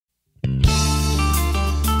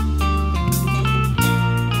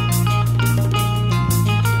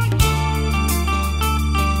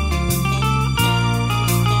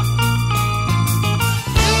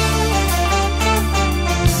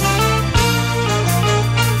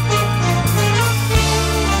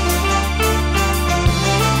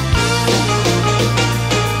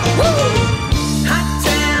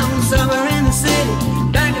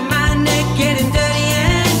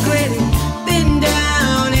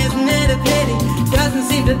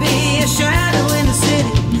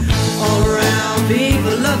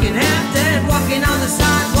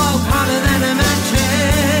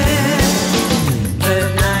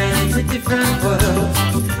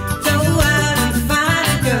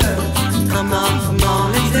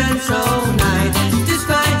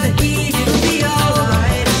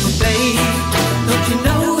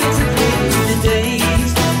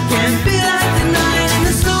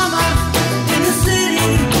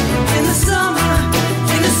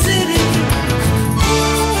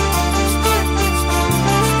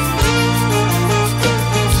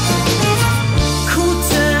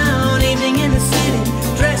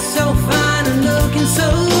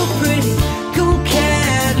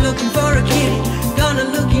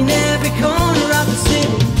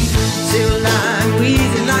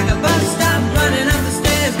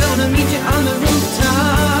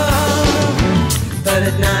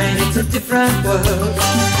a different world.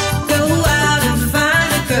 Go out and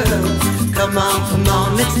find a girl. Come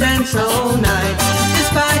on, let's dance all night.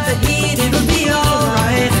 Despite the heat, it'll be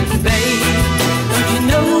alright. Babe, don't you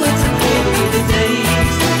know it's a pity the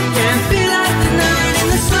days can't be like the night in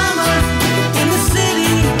the summer, in the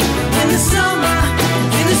city, in the summer,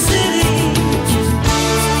 in the city.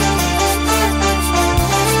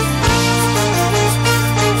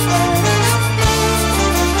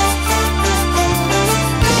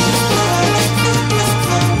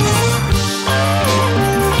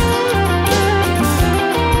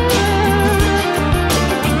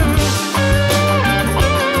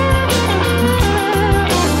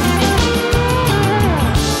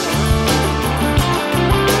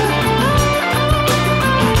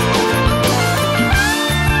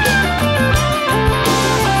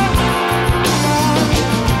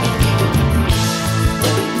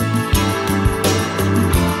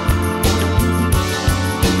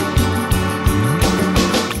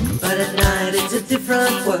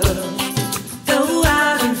 Different